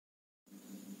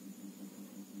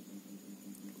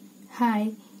Hi,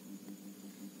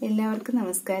 എല്ലാവർക്കും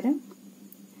നമസ്കാരം.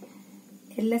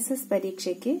 LSS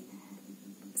പരീക്ഷയ്ക്ക്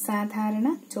സാധാരണ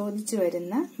ചോദിച്ചു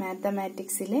വരുന്ന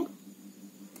മാത്തമാറ്റിക്സിലെ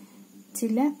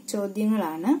ചില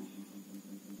ചോദ്യങ്ങളാണ്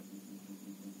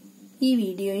ഈ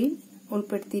വീഡിയോയിൽ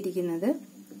ഉൾപ്പെടുത്തിയിരിക്കുന്നത്.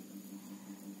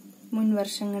 മുൻ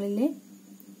വർഷങ്ങളിലെ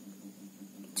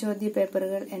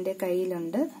ചോദ്യപേപ്പറുകൾ എൻ്റെ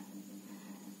കയ്യിലുണ്ട്.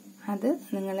 അത്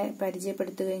നിങ്ങളെ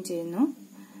പരിചയപ്പെടുത്തുകയും ചെയ്യുന്നു.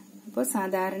 അപ്പോൾ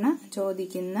സാധാരണ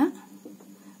ചോദിക്കുന്ന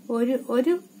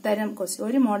ഒരു തരം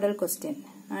ഒരു മോഡൽ ക്വസ്റ്റ്യൻ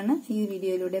ആണ് ഈ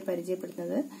വീഡിയോയിലൂടെ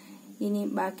പരിചയപ്പെടുത്തുന്നത്. ഇനി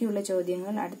ബാക്കിയുള്ള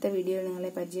ചോദ്യങ്ങൾ അടുത്ത വീഡിയോയിൽ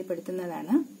നിങ്ങളെ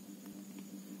പരിചയപ്പെടുത്തുന്നതാണ്.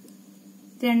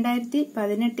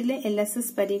 2018 LSS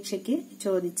പരീക്ഷയ്ക്ക്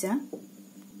ചോദിച്ച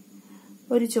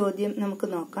ഒരു ചോദ്യം നമുക്ക്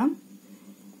നോക്കാം.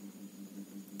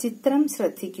 ചിത്രം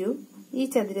ശ്രദ്ധിക്കൂ. ഈ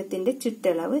ചതുരത്തിന്റെ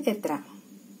ചുറ്റളവ് എത്ര?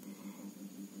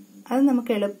 അത്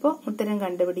നമുക്ക് എളുപ്പം ഉത്തരം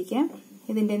കണ്ടുപിടിക്കാം.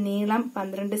 ഇതിന്റെ നീളം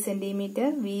 12 സെന്റിമീറ്റർ,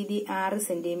 വീതി 6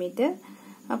 സെന്റിമീറ്റർ.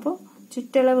 അപ്പോൾ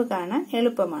ചുറ്റളവ് കാണാൻ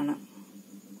എളുപ്പമാണ്.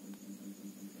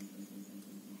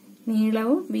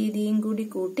 നീളവും വീതിയും കൂടി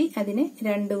കൂട്ടി അതിനെ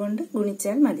 2 കൊണ്ട്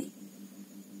ഗുണിച്ചാൽ മതി.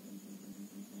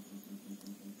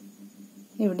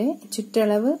 ഇവിടെ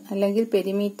ചുറ്റളവ് അല്ലെങ്കിൽ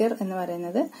പെരിമീറ്റർ എന്ന്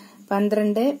പറയുന്നത്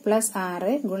 12 +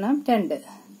 6 × 2.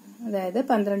 അതായത്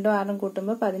 12ഉം 6ഉം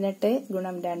കൂട്ടുമ്പോൾ 18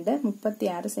 × 2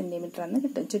 36 സെന്റിമീറ്റർ എന്ന്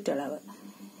കിട്ടും ചുറ്റളവ്.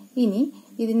 ഇനി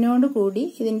ഇതിനോട് കൂടി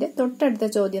ഇതിന്റെ തൊട്ടടുത്ത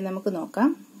ചോദ്യം നമുക്ക് നോക്കാം.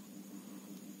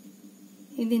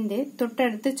 ഇതിന്റെ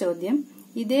തൊട്ടടുത്ത ചോദ്യം,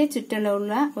 ഇതേ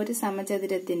ചുറ്റളവുള്ള ഒരു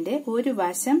സമചതുരത്തിന്റെ ഒരു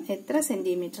വശം എത്ര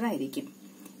സെന്റിമീറ്റർ ആയിരിക്കും?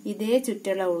 ഇതേ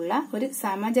ചുറ്റളവുള്ള ഒരു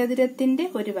സമചതുരത്തിന്റെ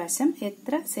ഒരു വശം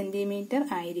എത്ര സെന്റിമീറ്റർ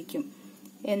ആയിരിക്കും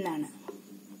എന്നാണ്.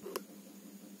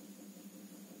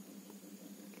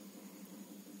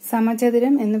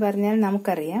 സമചതുരം എന്ന് പറഞ്ഞാൽ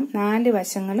നമുക്കറിയാം 4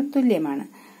 വശങ്ങളും തുല്യമാണ്.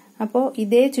 അപ്പോൾ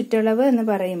ഇതേ ചുറ്റളവ് എന്ന്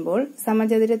പറയുമ്പോൾ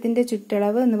സമചതുരത്തിന്റെ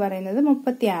ചുറ്റളവ് എന്ന് പറയുന്നത്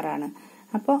 36 ആണ്.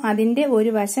 അപ്പോൾ അതിന്റെ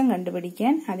ഒരു വശം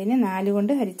കണ്ടുപിടിക്കാൻ അതിനെ 4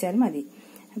 കൊണ്ട് ഹരിച്ചാൽ മതി.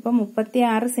 അപ്പോൾ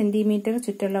 36 സെന്റിമീറ്റർ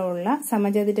ചുറ്റളവുള്ള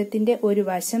സമചതുരത്തിന്റെ ഒരു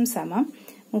വശം സമം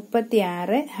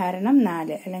 36 ×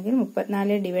 4 അല്ലെങ്കിൽ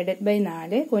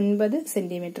 34/4 9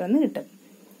 സെന്റിമീറ്റർ എന്ന് കിട്ടും.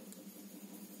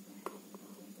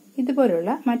 ഇതുപോലുള്ള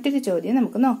മറ്റൊരു ചോദ്യം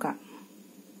നമുക്ക് നോക്കാം.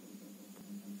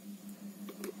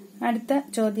 അടുത്ത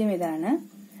ചോദ്യം ഇതാണ്.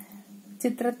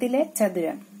 ചിത്രത്തിലെ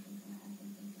ചതുരം,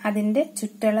 അതിന്റെ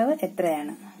ചുറ്റളവ്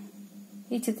എത്രയാണ്?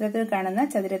 ഈ ചിത്രത്തിൽ കാണുന്ന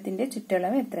ചതുരത്തിന്റെ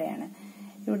ചുറ്റളവ് എത്രയാണ്?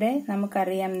 ഇവിടെ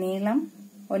നമുക്കറിയാം നീളം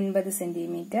 9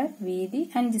 സെന്റിമീറ്റർ, വീതി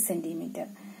 5 സെന്റിമീറ്റർ.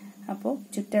 അപ്പോൾ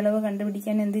ചുറ്റളവ്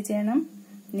കണ്ടുപിടിക്കാൻ എന്ത് ചെയ്യണം?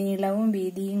 നീളവും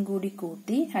വീതിയും കൂടി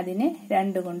കൂട്ടി അതിനെ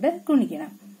 2 കൊണ്ട്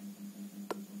ഗുണിക്കണം.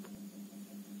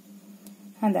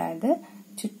 അതായത്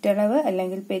ചുറ്റളവ്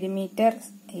അല്ലെങ്കിൽ പെരിമീറ്റർ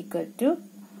 =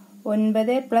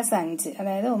 9 + 5,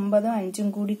 അതായത് 9ഉം 5ഉം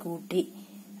കൂടി കൂട്ടി.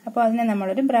 അപ്പോൾ അതിനെ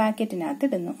നമ്മളൊരു ബ്രാക്കറ്റിനകത്ത്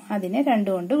ഇടുന്നു. അതിനെ 2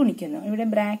 കൊണ്ട് ഗുണിക്കുന്നു. ഇവിടെ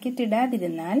ബ്രാക്കറ്റ്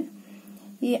ഇടാതിരുന്നാൽ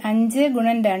ഈ 5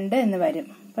 × 2 എന്ന് വരും.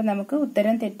 അപ്പൊ നമുക്ക്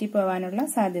ഉത്തരം തെറ്റിപ്പോവാനുള്ള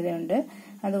സാധ്യതയുണ്ട്.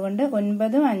 അതുകൊണ്ട്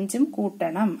 9ഉം 5ഉം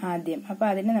കൂട്ടണം ആദ്യം. അപ്പൊ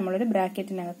അതിനെ നമ്മളൊരു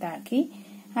ബ്രാക്കറ്റിനകത്താക്കി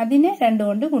അതിനെ 2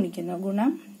 കൊണ്ട് ഗുണിക്കുന്നു.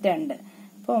 ഗുണം 2.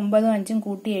 അപ്പോൾ 9ഉം 5ഉം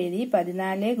കൂട്ടി എഴുതി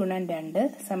 14 × 2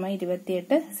 =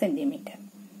 28 സെന്റിമീറ്റർ.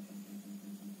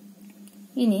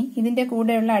 ഇനി ഇതിന്റെ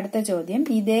കൂടെയുള്ള അടുത്ത ചോദ്യം,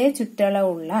 ഇതേ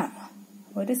ചുറ്റളവുള്ള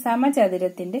ഒരു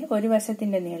സമചതുരത്തിന്റെ ഒരു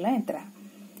വശത്തിന്റെ നീളം എത്ര?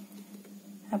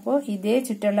 അപ്പോൾ ഇതേ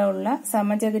ചുറ്റളവുള്ള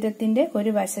സമചതുരത്തിന്റെ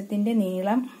ഒരു വശത്തിന്റെ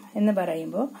നീളം എന്ന്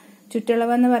പറയുമ്പോൾ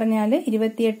ചുറ്റളവ് എന്ന് പറഞ്ഞാൽ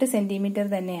 28 സെന്റിമീറ്റർ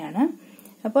തന്നെയാണ്.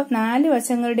 അപ്പോൾ 4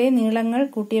 വശങ്ങളുടെ നീളങ്ങൾ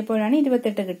കൂട്ടിയപ്പോഴാണ്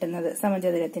 28 കിട്ടുന്നത്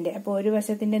സമചതുരത്തിന്റെ. അപ്പോൾ ഒരു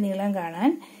വശത്തിന്റെ നീളം കാണാൻ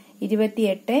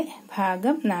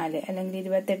 28/4 അല്ലെങ്കിൽ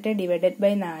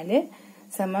 28/4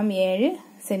 = 7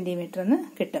 സെന്റിമീറ്റർ എന്ന്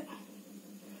കിട്ടും.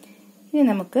 ഇനി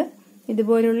നമുക്ക്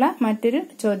ഇതുപോലുള്ള മറ്റൊരു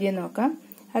ചോദ്യം നോക്കാം.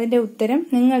 അതിന്റെ ഉത്തരം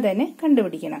നിങ്ങൾ തന്നെ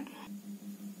കണ്ടുപിടിക്കണം.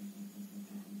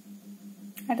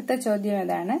 അടുത്ത ചോദ്യം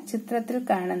ഏതാണ്? ചിത്രത്തിൽ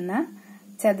കാണുന്ന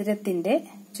ചതുരത്തിന്റെ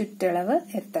ചുറ്റളവ്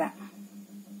എത്ര?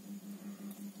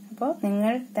 അപ്പോൾ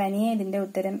നിങ്ങൾ തനിയെ ഇതിന്റെ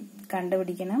ഉത്തരം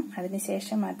കണ്ടുപിടിക്കണം.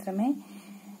 അതിനുശേഷം മാത്രമേ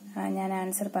ഞാൻ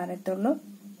ആൻസർ പറയത്തുള്ളൂ.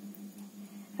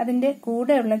 അതിന്റെ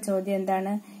കൂടെയുള്ള ചോദ്യം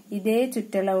എന്താണ്? ഇതേ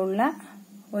ചുറ്റളവുള്ള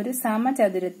ഒരു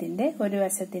സമചതുരത്തിന്റെ ഒരു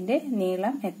വശത്തിന്റെ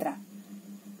നീളം എത്ര?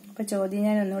 അപ്പൊ ചോദ്യം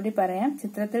ഞാൻ ഒന്നുകൂടി പറയാം.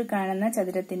 ചിത്രത്തിൽ കാണുന്ന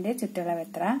ചതുരത്തിന്റെ ചുറ്റളവ്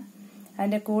എത്ര?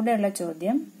 അതിന്റെ കൂടെയുള്ള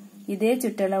ചോദ്യം, ഇതേ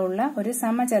ചുറ്റളവുള്ള ഒരു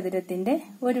സമചതുരത്തിന്റെ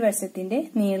ഒരു വശത്തിന്റെ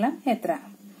നീളം എത്ര?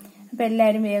 അപ്പൊ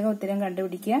എല്ലാവരും വേഗം ഉത്തരം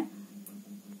കണ്ടുപിടിക്കുക.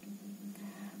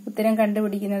 ഉത്തരം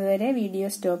കണ്ടുപിടിക്കുന്നത് വരെ വീഡിയോ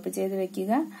സ്റ്റോപ്പ് ചെയ്ത്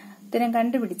വെക്കുക. ഉത്തരം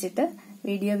കണ്ടുപിടിച്ചിട്ട്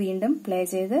വീഡിയോ വീണ്ടും പ്ലേ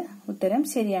ചെയ്ത് ഉത്തരം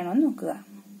ശരിയാണോ എന്ന് നോക്കുക.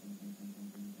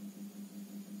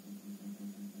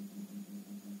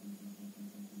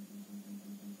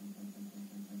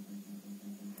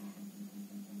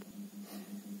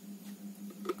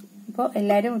 അപ്പോൾ അപ്പോൾ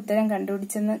എല്ലാവരും ഉത്തരം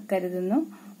കണ്ടുപിടിച്ചെന്ന് കരുതുന്നു.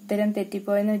 ഉത്തരം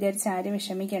തെറ്റിപ്പോയെന്ന് വിചാരിച്ച് ആരും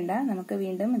വിഷമിക്കേണ്ട. നമുക്ക്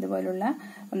വീണ്ടും ഇതുപോലുള്ള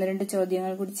 1-2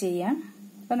 ചോദ്യങ്ങൾ കൂടി ചെയ്യാം.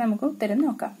 അപ്പോൾ നമുക്ക് ഉത്തരം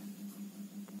നോക്കാം.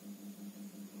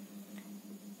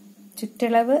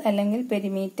 ചുറ്റളവ് അല്ലെങ്കിൽ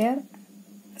പെരിമീറ്റർ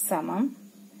സമം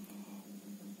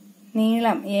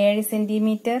നീളം 7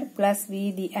 സെന്റിമീറ്റർ പ്ലസ്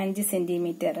വീതി 5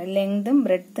 സെന്റിമീറ്റർ, ലെങ്തും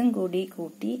ബ്രെഡ്ത്തും കൂടി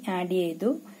കൂട്ടി ആഡ്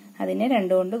ചെയ്തു, അതിനെ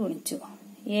 2 കൊണ്ട് ഗുണിച്ചു.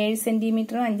 7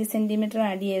 സെന്റിമീറ്ററും 5 സെന്റിമീറ്ററും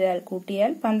ആഡ് ചെയ്താൽ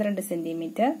കൂട്ടിയാൽ 12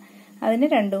 സെന്റിമീറ്റർ, അതിന്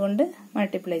 2 കൊണ്ട്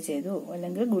മൾട്ടിപ്ലൈ ചെയ്തു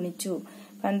അല്ലെങ്കിൽ ഗുണിച്ചു.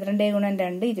 12 ഗുണം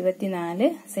 2 24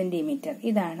 സെന്റിമീറ്റർ.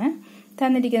 ഇതാണ്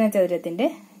തന്നിരിക്കുന്ന ചതുരത്തിന്റെ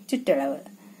ചുറ്റളവ്.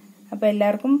 അപ്പൊ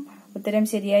എല്ലാവർക്കും ഉത്തരം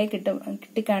ശരിയായി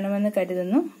കിട്ടിക്കാണുമെന്ന്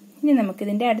കരുതുന്നു. ഇനി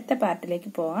നമുക്കിതിന്റെ അടുത്ത പാർട്ടിലേക്ക്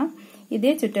പോവാം.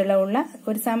 ഇതേ ചുറ്റളവുള്ള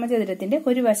ഒരു സമചതുരത്തിന്റെ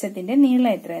ഒരു വശത്തിന്റെ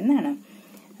നീളം എത്ര എന്നാണ്.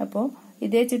 അപ്പോൾ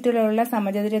ഇതേ ചുറ്റളവുള്ള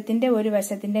സമചതുരത്തിന്റെ ഒരു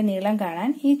വശത്തിന്റെ നീളം കാണാൻ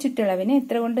ഈ ചുറ്റളവിനെ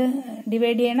എത്ര കൊണ്ട്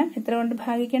ഡിവൈഡ് ചെയ്യണം, എത്ര കൊണ്ട്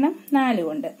ഭാഗിക്കണം? 4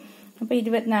 കൊണ്ട്. അപ്പൊ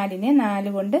 24നെ 4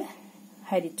 കൊണ്ട്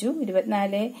ഹരിച്ചു.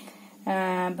 24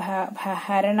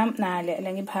 ഹരണം 4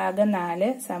 അല്ലെങ്കിൽ ഭാഗം 4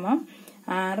 സമം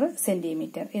 6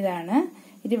 സെന്റിമീറ്റർ. ഇതാണ്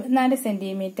 24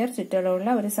 സെന്റിമീറ്റർ ചുറ്റളവുള്ള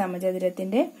ഒരു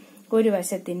സമചതുരത്തിന്റെ ഒരു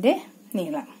വശത്തിന്റെ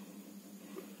നീളം.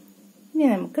 ഇനി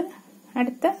നമുക്ക്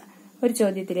അടുത്ത ഒരു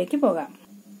ചോദ്യത്തിലേക്ക് പോകാം.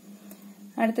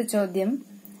 അടുത്ത ചോദ്യം,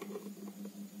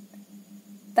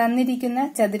 തന്നിരിക്കുന്ന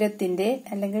ചതുരത്തിന്റെ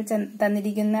അല്ലെങ്കിൽ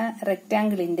തന്നിരിക്കുന്ന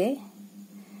റെക്ടാങ്കിളിന്റെ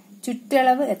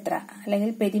ചുറ്റളവ് എത്ര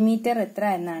അല്ലെങ്കിൽ പെരിമീറ്റർ എത്ര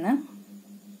എന്നാണ്.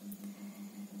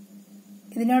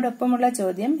 ഇതിനോടൊപ്പമുള്ള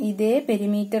ചോദ്യം, ഇതേ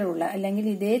പെരിമീറ്റർ ഉള്ള അല്ലെങ്കിൽ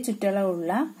ഇതേ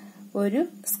ചുറ്റളവുള്ള ഒരു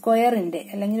സ്ക്വയറിന്റെ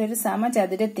അല്ലെങ്കിൽ ഒരു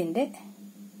സമചതുരത്തിന്റെ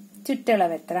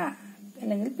ചുറ്റളവ് എത്ര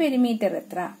അല്ലെങ്കിൽ പെരിമീറ്റർ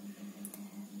എത്ര.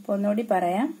 അപ്പോൾ ഒന്നുകൂടി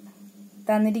പറയാം.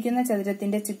 തന്നിരിക്കുന്ന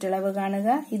ചതുരത്തിന്റെ ചുറ്റളവ് കാണുക,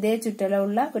 ഇതേ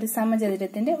ചുറ്റളവുള്ള ഒരു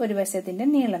സമചതുരത്തിന്റെ ഒരു വശത്തിന്റെ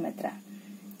നീളം എത്ര.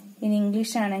 ഇനി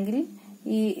ഇംഗ്ലീഷ് ആണെങ്കിൽ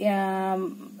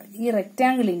ഈ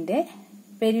റെക്ടാങ്കിളിന്റെ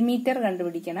പെരിമീറ്റർ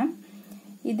കണ്ടുപിടിക്കണം.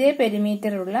 ഇതേ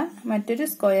പെരിമീറ്റർ ഉള്ള മറ്റൊരു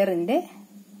സ്ക്വയറിന്റെ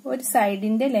ഒരു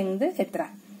സൈഡിന്റെ ലെങ്ത് എത്ര.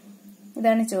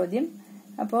 ഇതാണ് ചോദ്യം.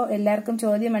 അപ്പോൾ എല്ലാവർക്കും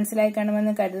ചോദ്യം മനസ്സിലായി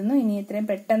കാണുമെന്ന് കരുതുന്നു. ഇനി ഇത്രയും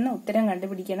പെട്ടെന്ന് ഉത്തരം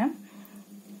കണ്ടുപിടിക്കണം.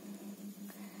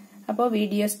 അപ്പോൾ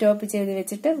വീഡിയോ സ്റ്റോപ്പ് ചെയ്ത്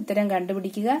വെച്ചിട്ട് ഉത്തരം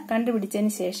കണ്ടുപിടിക്കുക.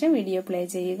 കണ്ടുപിടിച്ചതിന് ശേഷം വീഡിയോ പ്ലേ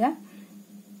ചെയ്യുക.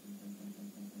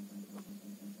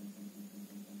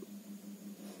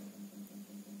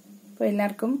 അപ്പോൾ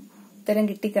എല്ലാവർക്കും ഉത്തരം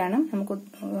കിട്ടിക്കാണും. നമുക്ക്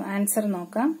ആൻസർ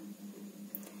നോക്കാം.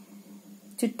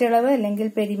 ചുറ്റളവ് അല്ലെങ്കിൽ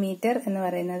പെരിമീറ്റർ എന്ന്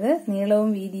പറയുന്നത്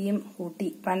നീളവും വീതിയും കൂട്ടി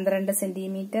 12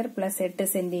 സെന്റിമീറ്റർ പ്ലസ് 8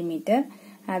 സെന്റിമീറ്റർ,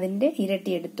 അതിന്റെ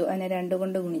ഇരട്ടി എടുത്തു, അതിനെ 2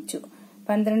 കൊണ്ട് ഗുണിച്ചു.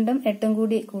 12ഉം 8ഉം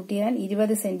കൂടി കൂട്ടിയാൽ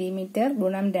 20 സെന്റിമീറ്റർ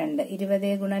ഗുണം 2,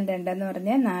 20 ഗുണം 2 എന്ന്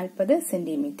പറഞ്ഞാൽ 40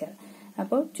 സെന്റിമീറ്റർ.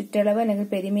 അപ്പോൾ ചുറ്റളവ് അല്ലെങ്കിൽ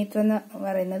പെരിമീറ്റർ എന്ന്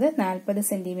പറയുന്നത് 40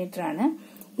 സെന്റിമീറ്റർ ആണ്.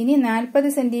 ഇനി 40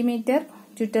 സെന്റിമീറ്റർ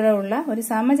ചുറ്റളവുള്ള ഒരു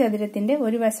സമചതുരത്തിന്റെ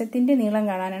ഒരു വശത്തിന്റെ നീളം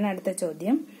കാണാനാണ് അടുത്ത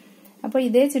ചോദ്യം. അപ്പോൾ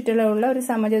ഇതേ ചുറ്റളവുള്ള ഒരു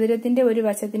സമചതുരത്തിന്റെ ഒരു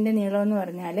വശത്തിന്റെ നീളം എന്ന്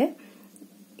പറഞ്ഞാല്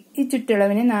ഈ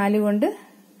ചുറ്റളവിനെ 4 കൊണ്ട്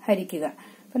ഹരിക്കുക.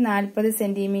 അപ്പൊ 40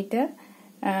 സെന്റിമീറ്റർ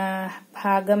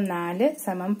ഭാഗം 4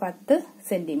 സമം 10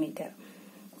 സെന്റിമീറ്റർ.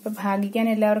 അപ്പൊ ഭാഗിക്കാൻ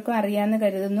എല്ലാവർക്കും അറിയാമെന്ന്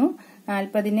കരുതുന്നു.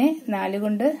 40നെ 4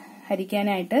 കൊണ്ട്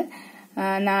ഹരിക്കാനായിട്ട്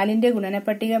 4ന്റെ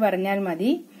ഗുണനപ്പട്ടിക പറഞ്ഞാൽ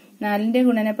മതി. 4ന്റെ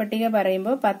ഗുണനപ്പട്ടിക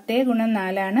പറയുമ്പോൾ 10 ഗുണം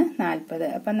 4 ആണ് 40.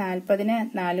 അപ്പൊ 40നെ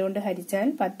 4 കൊണ്ട് ഹരിച്ചാൽ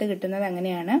 10 കിട്ടുന്നത്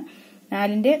അങ്ങനെയാണ്.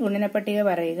 4ന്റെ ഗുണനപ്പട്ടിക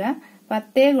പറയുക.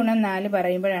 10 ഗുണം 4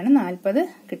 പറയുമ്പോഴാണ് 40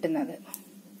 കിട്ടുന്നത്.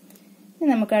 ഇനി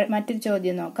നമുക്ക് മറ്റൊരു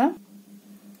ചോദ്യം നോക്കാം.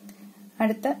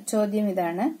 അടുത്ത ചോദ്യം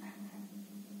ഇതാണ്.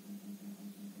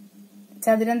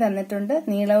 ചതുരം തന്നിട്ടുണ്ട്,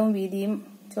 നീളവും വീതിയും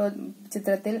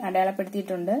ചിത്രത്തിൽ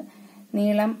അടയാളപ്പെടുത്തിയിട്ടുണ്ട്.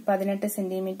 നീളം 18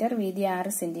 സെന്റിമീറ്റർ, വീതി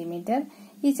 6 സെന്റിമീറ്റർ.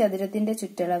 ഈ ചതുരത്തിന്റെ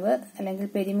ചുറ്റളവ് അല്ലെങ്കിൽ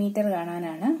പെരിമീറ്റർ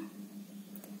കാണാനാണ്.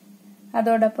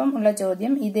 അതോടൊപ്പം ഉള്ള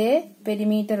ചോദ്യം, ഇതേ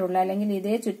പെരിമീറ്റർ ഉള്ള അല്ലെങ്കിൽ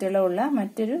ഇതേ ചുറ്റളവുള്ള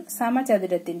മറ്റൊരു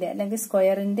സമചതുരത്തിന്റെ അല്ലെങ്കിൽ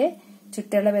സ്ക്വയറിന്റെ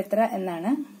ചുറ്റളവ് എത്ര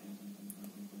എന്നാണ്.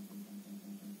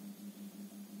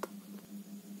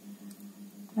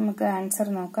 നമുക്ക് ആൻസർ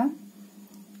നോക്കാം.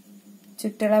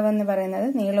 ചുറ്റളവ് എന്ന് പറയുന്നത്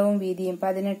നീളവും വീതിയും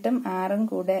 18ഉം 6ഉം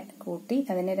കൂടെ കൂട്ടി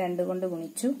അതിനെ 2 കൊണ്ട്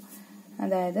ഗുണിച്ചു.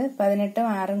 അതായത് 18ഉം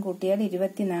 6ഉം കൂട്ടിയാൽ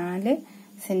 24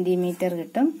 സെന്റിമീറ്റർ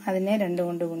കിട്ടും. അതിനെ 2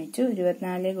 കൊണ്ട് ഗുണിച്ചു.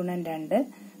 24 ഗുണം 2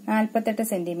 48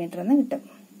 സെന്റിമീറ്റർ എന്ന് കിട്ടും.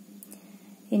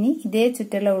 ഇനി ഇതേ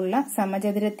ചുറ്റളവുള്ള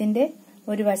സമചതുരത്തിന്റെ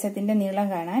ഒരു വശത്തിന്റെ നീളം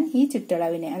കാണാൻ ഈ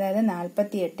ചുറ്റളവിനെ അതായത്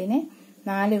 48നെ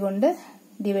 4 കൊണ്ട്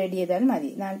ഡിവൈഡ് ചെയ്താൽ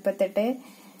മതി. 48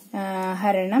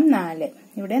 ഹരണം 4.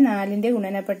 ഇവിടെ 4ന്റെ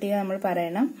ഗുണനപ്പട്ടിക നമ്മൾ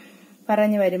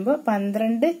പറഞ്ഞു വരുമ്പോൾ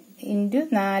 12 ×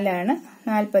 4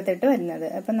 48 വരുന്നത്.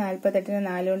 അപ്പൊ 48നെ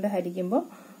 4 കൊണ്ട് ഹരിക്കുമ്പോൾ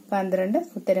 12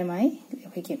 ഉത്തരമായി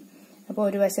ലഭിക്കും. അപ്പോൾ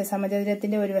ഒരു വശ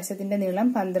സമചതുരത്തിന്റെ ഒരു വശത്തിന്റെ നീളം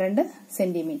 12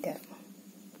 സെന്റിമീറ്റർ.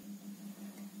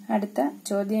 അടുത്ത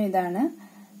ചോദ്യം ഇതാണ്.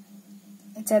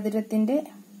 ചതുരത്തിന്റെ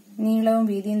നീളവും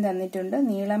വീതിയും തന്നിട്ടുണ്ട്.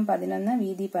 നീളം 11,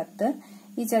 വീതി 10.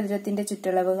 ഈ ചതുരത്തിന്റെ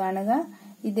ചുറ്റളവ് കാണുക.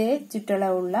 ഇതേ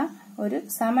ചുറ്റളവുള്ള ഒരു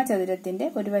സമചതുരത്തിന്റെ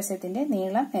ഒരു വശത്തിന്റെ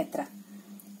നീളം എത്ര?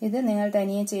 ഇത് നിങ്ങൾ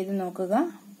തനിയെ ചെയ്ത് നോക്കുക.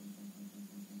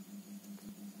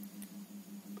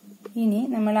 ഇനി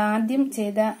നമ്മൾ ആദ്യം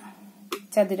ചെയ്ത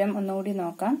ചതുരം ഒന്നുകൂടി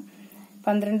നോക്കാം.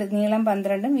 12 നീളം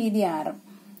 12, വീതി 6.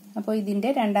 അപ്പോൾ ഇതിന്റെ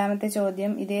രണ്ടാമത്തെ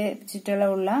ചോദ്യം ഇതേ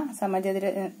ചുറ്റളവുള്ള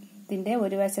സമചതുരത്തിന്റെ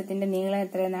ഒരു വശത്തിന്റെ നീളം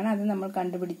എത്രയെന്നാണ്. അത് നമ്മൾ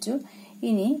കണ്ടുപിടിച്ചു.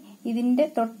 ഇനി ഇതിന്റെ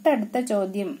തൊട്ടടുത്ത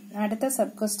ചോദ്യം, അടുത്ത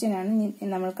സബ് ക്വസ്റ്റ്യൻ ആണ്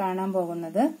നമ്മൾ കാണാൻ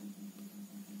പോകുന്നത്.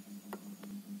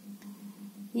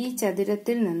 ഈ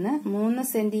ചതുരത്തിൽ നിന്ന് 3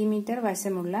 സെന്റിമീറ്റർ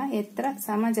വശമുള്ള എത്ര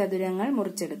സമചതുരങ്ങൾ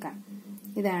മുറിച്ചെടുക്കാം?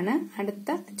 ഇതാണ് അടുത്ത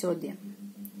ചോദ്യം.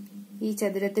 ഈ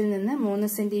ചതുരത്തിൽ നിന്ന് 3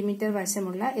 സെന്റിമീറ്റർ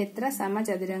വശമുള്ള എത്ര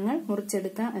സമചതുരങ്ങൾ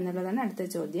മുറിച്ചെടുക്കാം എന്നുള്ളതാണ് അടുത്ത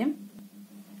ചോദ്യം.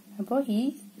 അപ്പോൾ ഈ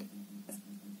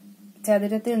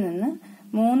ചതുരത്തിൽ നിന്ന്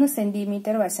 3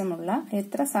 സെന്റിമീറ്റർ വശമുള്ള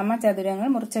എത്ര സമചതുരങ്ങൾ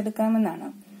മുറിച്ചെടുക്കാമെന്നാണ്.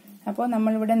 അപ്പോൾ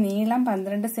നമ്മളിവിടെ നീളം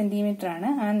 12 സെന്റിമീറ്റർ ആണ്.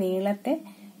 ആ നീളത്തെ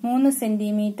 3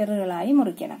 സെന്റിമീറ്ററുകളായി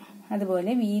മുറിക്കണം.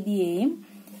 അതുപോലെ വീതിയെയും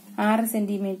 6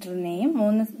 സെന്റിമീറ്ററിനെയും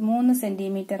 3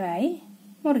 സെന്റിമീറ്ററായി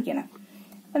മുറിക്കണം.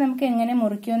 അപ്പൊ നമുക്ക് എങ്ങനെ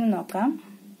മുറിക്കുമെന്ന് നോക്കാം.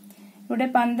 ഇവിടെ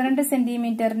 12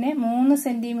 സെന്റിമീറ്ററിനെ 3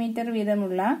 സെന്റിമീറ്റർ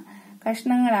വീതമുള്ള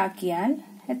കഷ്ണങ്ങളാക്കിയാൽ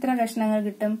എത്ര കഷ്ണങ്ങൾ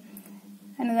കിട്ടും?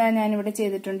 എന്നതാ ഞാനിവിടെ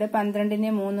ചെയ്തിട്ടുണ്ട്. 12നെ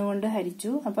 3 കൊണ്ട്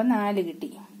ഹരിച്ചു, അപ്പൊ 4 കിട്ടി.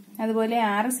 അതുപോലെ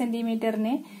 6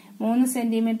 സെന്റിമീറ്ററിനെ 3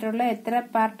 സെന്റിമീറ്ററുള്ള എത്ര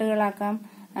പാർട്ടുകളാക്കാം?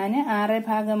 അതിന്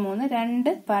 6/3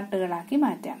 2 പാർട്ടുകളാക്കി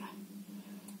മാറ്റാം.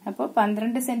 അപ്പോൾ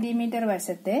 12 സെന്റിമീറ്റർ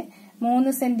വശത്തെ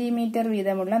 3 സെന്റിമീറ്റർ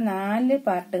വീതമുള്ള 4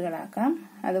 പാർട്ടുകളാക്കാം.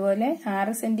 അതുപോലെ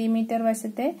 6 സെന്റിമീറ്റർ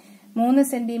വശത്തെ 3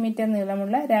 സെന്റിമീറ്റർ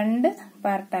നീളമുള്ള 2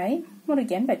 പാർട്ടായി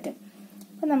മുറിക്കാൻ പറ്റും.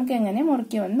 അപ്പൊ നമുക്ക് എങ്ങനെ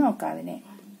മുറിക്കുമെന്ന് നോക്കാം അതിനെ.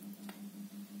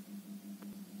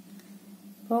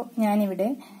 അപ്പോൾ ഞാനിവിടെ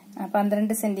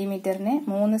 12 സെന്റിമീറ്ററിനെ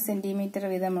 3 സെന്റിമീറ്റർ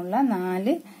വീതമുള്ള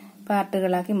 4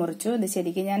 പാർട്ടുകളാക്കി മുറിച്ചു. ഇത്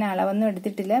ശരിക്കും ഞാൻ അളവൊന്നും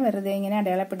എടുത്തിട്ടില്ല, വെറുതെ ഇങ്ങനെ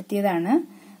അടയാളപ്പെടുത്തിയതാണ്.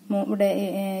 ഇവിടെ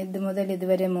ഇത് മുതൽ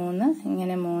ഇതുവരെ 3,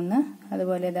 ഇങ്ങനെ 3,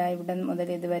 അതുപോലെ ഇതാ ഇവിടെ മുതൽ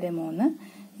ഇതുവരെ 3,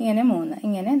 ഇങ്ങനെ 3,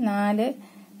 ഇങ്ങനെ 4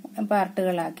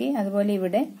 പാർട്ടുകളാക്കി. അതുപോലെ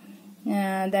ഇവിടെ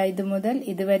ഇത് മുതൽ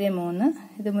ഇതുവരെ 3,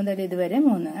 ഇത് മുതൽ ഇതുവരെ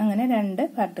 3, അങ്ങനെ 2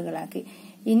 പാർട്ടുകളാക്കി.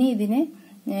 ഇനി ഇതിനെ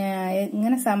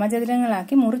ഇങ്ങനെ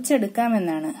സമചതുരങ്ങളാക്കി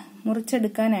മുറിച്ചെടുക്കാമെന്നാണ്.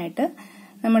 മുറിച്ചെടുക്കാനായിട്ട്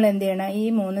നമ്മൾ എന്ത് ചെയ്യണം? ഈ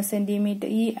 3 സെന്റിമീറ്റർ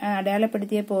ഈ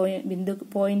അടയാളപ്പെടുത്തിയ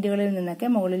പോയിന്റുകളിൽ നിന്നൊക്കെ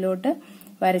മുകളിലോട്ട്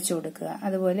വരച്ചു കൊടുക്കുക.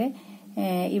 അതുപോലെ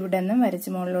ഇവിടെ നിന്നും വരച്ച്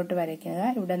മുകളിലോട്ട് വരയ്ക്കുക,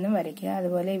 ഇവിടെ നിന്നും വരയ്ക്കുക,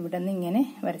 അതുപോലെ ഇവിടെ നിന്ന് ഇങ്ങനെ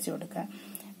വരച്ചു കൊടുക്കുക.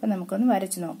 അപ്പൊ നമുക്കൊന്ന്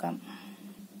വരച്ചു നോക്കാം.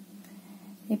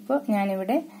 ഇപ്പോൾ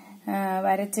ഞാനിവിടെ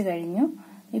വരച്ചു കഴിഞ്ഞു.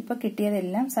 ഇപ്പൊ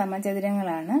കിട്ടിയതെല്ലാം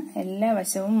സമചതുരങ്ങളാണ്. എല്ലാ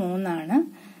വശവും 3 ആണ്.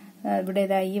 ഇവിടെ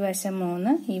ഇതാ ഈ വശം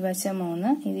 3, ഈ വശം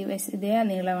 3, ഇതേ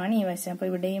നീളമാണ് ഈ വശം. അപ്പൊ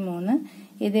ഇവിടെയും 3,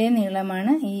 ഇതേ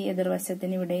നീളമാണ് ഈ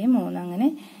എതിർവശത്തിന്, ഇവിടെയും 3. അങ്ങനെ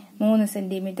 3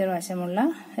 സെന്റിമീറ്റർ വശമുള്ള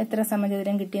എത്ര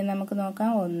സമചതുരം കിട്ടിയെന്ന് നമുക്ക് നോക്കാം.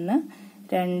 1,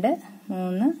 2,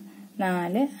 3,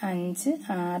 4, 5,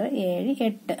 6, 7,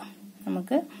 8.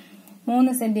 നമുക്ക്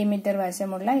 3 സെന്റിമീറ്റർ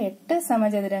വശമുള്ള 8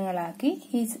 സമചതുരങ്ങളാക്കി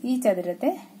ഈ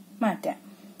ചതുരത്തെ മാറ്റാം.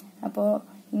 അപ്പോൾ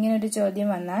ഇങ്ങനൊരു ചോദ്യം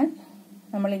വന്നാൽ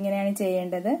നമ്മൾ ഇങ്ങനെയാണ്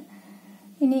ചെയ്യേണ്ടത്.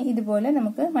 ഇനി ഇതുപോലെ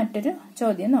നമുക്ക് മറ്റൊരു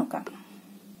ചോദ്യം നോക്കാം.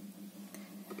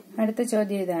 അടുത്ത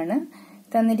ചോദ്യം ഇതാണ്.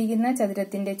 തന്നിരിക്കുന്ന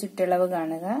ചതുരത്തിന്റെ ചുറ്റളവ്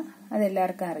കാണുക.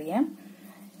 അതെല്ലാവർക്കും അറിയാം.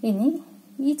 ഇനി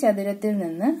ഈ ചതുരത്തിൽ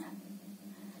നിന്ന്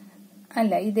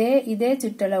ഇതേ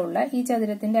ചുറ്റളവുള്ള ഈ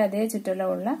ചതുരത്തിന്റെ അതേ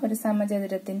ചുറ്റളവുള്ള ഒരു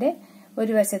സമചതുരത്തിന്റെ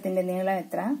ഒരു വശത്തിന്റെ നീളം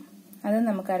എത്ര? അത്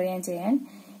നമുക്കറിയാൻ ചെയ്യാൻ.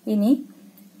 ഇനി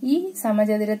ഈ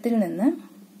സമചതുരത്തിൽ നിന്ന്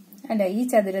ഈ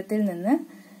ചതുരത്തിൽ നിന്ന്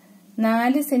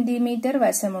 4 സെന്റിമീറ്റർ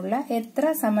വശമുള്ള എത്ര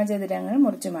സമചതുരങ്ങൾ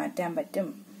മുറിച്ചു മാറ്റാൻ പറ്റും?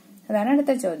 അതാണ്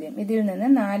അടുത്ത ചോദ്യം. ഇതിൽ നിന്ന്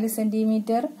 4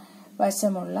 സെന്റിമീറ്റർ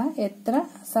വശമുള്ള എത്ര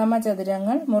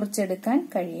സമചതുരങ്ങൾ മുറിച്ചെടുക്കാൻ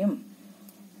കഴിയും?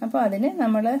 അപ്പോൾ അതിന്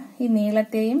നമ്മൾ ഈ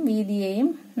നീളത്തെയും വീതിയെയും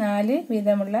 4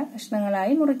 വീതമുള്ള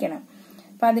കഷ്ണങ്ങളായി മുറിക്കണം.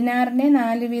 16നെ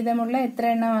 4 വീതമുള്ള എത്ര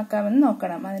എണ്ണമാക്കാമെന്ന്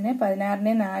നോക്കണം. അതിന്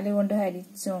 16നെ 4 കൊണ്ട്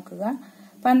ഹരിച്ചു നോക്കുക,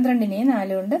 12നെ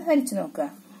 4 കൊണ്ട് ഹരിച്ചു നോക്കുക.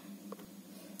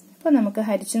 അപ്പൊ നമുക്ക്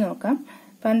ഹരിച്ചു നോക്കാം.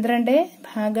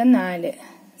 12/4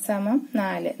 സമം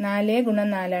 4. 4 ഗുണം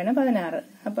 4 ആണ് 16.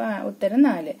 അപ്പൊ ഉത്തരം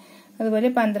 4. അതുപോലെ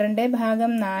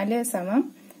 12/4 സമം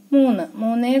 3.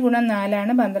 3 ഗുണം 4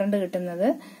 ആണ് 12 കിട്ടുന്നത്.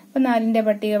 അപ്പൊ 4ന്റെ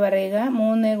പട്ടിക പറയുക.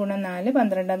 3 ഗുണം 4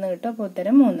 12 എന്ന് കിട്ടും. അപ്പൊ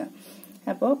ഉത്തരം 3.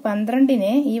 അപ്പോ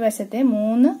 12നെ ഈ വശത്തെ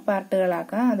 3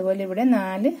 പാർട്ടുകളാക്കാം. അതുപോലെ ഇവിടെ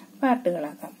 4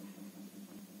 പാർട്ടുകളാക്കാം.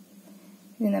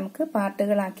 ഇനി നമുക്ക്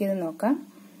പാർട്ടുകളാക്കിയത് നോക്കാം.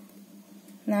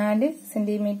 4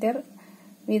 സെന്റിമീറ്റർ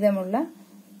വീതമുള്ള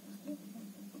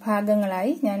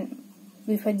ഭാഗങ്ങളായി ഞാൻ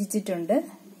വിഭജിച്ചിട്ടുണ്ട്.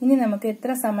 ഇനി നമുക്ക്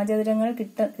എത്ര സമചതുരങ്ങൾ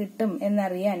കിട്ടും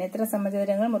എന്നറിയാൻ, എത്ര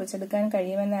സമചതുരങ്ങൾ മുറിച്ചെടുക്കാൻ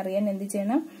കഴിയുമെന്നറിയാൻ എന്ത്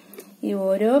ചെയ്യണം? ഈ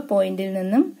ഓരോ പോയിന്റിൽ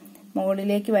നിന്നും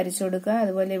മുകളിലേക്ക് വരച്ചു കൊടുക്കുക,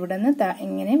 അതുപോലെ ഇവിടെ നിന്ന്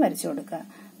ഇങ്ങനെ വരച്ചു കൊടുക്കുക.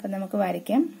 അപ്പൊ നമുക്ക്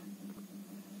വരയ്ക്കാം.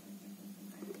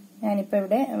 ഞാനിപ്പോ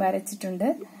ഇവിടെ വരച്ചിട്ടുണ്ട്.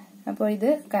 അപ്പോൾ ഇത്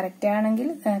കറക്റ്റ് ആണെങ്കിൽ,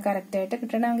 കറക്റ്റായിട്ട്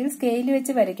കിട്ടണമെങ്കിൽ സ്കെയിൽ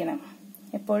വെച്ച് വരയ്ക്കണം.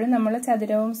 എപ്പോഴും നമ്മൾ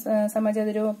ചതുരവും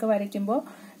സമചതുരവും ഒക്കെ വരയ്ക്കുമ്പോൾ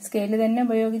സ്കെയിൽ തന്നെ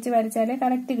ഉപയോഗിച്ച് വരച്ചാലേ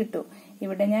കറക്റ്റ് കിട്ടൂ.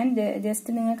 ഇവിടെ ഞാൻ ജസ്റ്റ്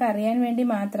നിങ്ങൾക്ക് അറിയാൻ വേണ്ടി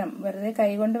മാത്രം വെറുതെ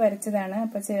കൈകൊണ്ട് വരച്ചതാണ്.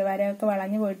 അപ്പൊ വരയൊക്കെ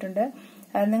വളഞ്ഞു പോയിട്ടുണ്ട്,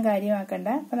 അതൊന്നും കാര്യമാക്കണ്ട.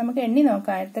 അപ്പൊ നമുക്ക് എണ്ണി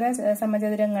നോക്കാം എത്ര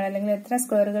സമചതുരങ്ങൾ അല്ലെങ്കിൽ എത്ര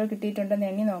സ്ക്വയറുകൾ കിട്ടിയിട്ടുണ്ടെന്ന്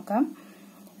എണ്ണി നോക്കാം.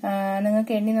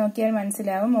 നിങ്ങൾക്ക് എണ്ണി നോക്കിയാൽ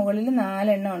മനസ്സിലാവും. മുകളിൽ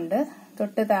 4 എണ്ണം ഉണ്ട്,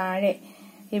 തൊട്ട് താഴെ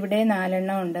ഇവിടെ 4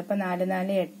 എണ്ണം ഉണ്ട്. അപ്പൊ 4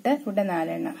 4 8, ഇവിടെ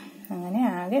 4 എണ്ണം. അങ്ങനെ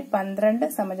ആകെ 12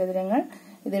 സമചതുരങ്ങൾ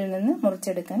ഇതിൽ നിന്ന്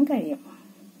മുറിച്ചെടുക്കാൻ കഴിയും.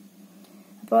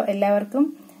 അപ്പോൾ എല്ലാവർക്കും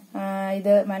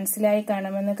ഇത് മനസ്സിലായി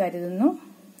കാണുമെന്ന് കരുതുന്നു.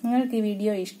 നിങ്ങൾക്ക് ഈ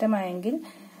വീഡിയോ ഇഷ്ടമായെങ്കിൽ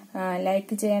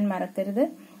ലൈക്ക് ചെയ്യാൻ മറക്കരുത്.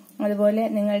 അതുപോലെ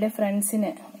നിങ്ങളുടെ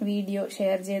ഫ്രണ്ട്സിന് വീഡിയോ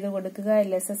ഷെയർ ചെയ്ത് കൊടുക്കുക.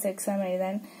 LSS എക്സാം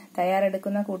എഴുതാൻ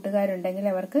തയ്യാറെടുക്കുന്ന കൂട്ടുകാരുണ്ടെങ്കിൽ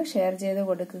അവർക്ക് ഷെയർ ചെയ്ത്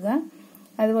കൊടുക്കുക.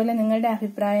 അതുപോലെ നിങ്ങളുടെ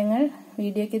അഭിപ്രായങ്ങൾ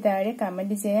വീഡിയോയ്ക്ക് താഴെ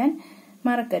കമന്റ് ചെയ്യാൻ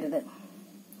മറക്കരുത്.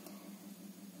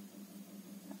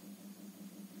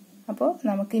 അപ്പോൾ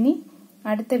നമുക്കിനി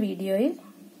അടുത്ത വീഡിയോയിൽ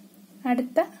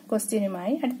അടുത്ത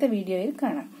ക്വസ്റ്റ്യനുമായി അടുത്ത വീഡിയോയിൽ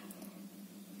കാണാം.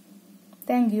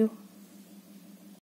 Thank you.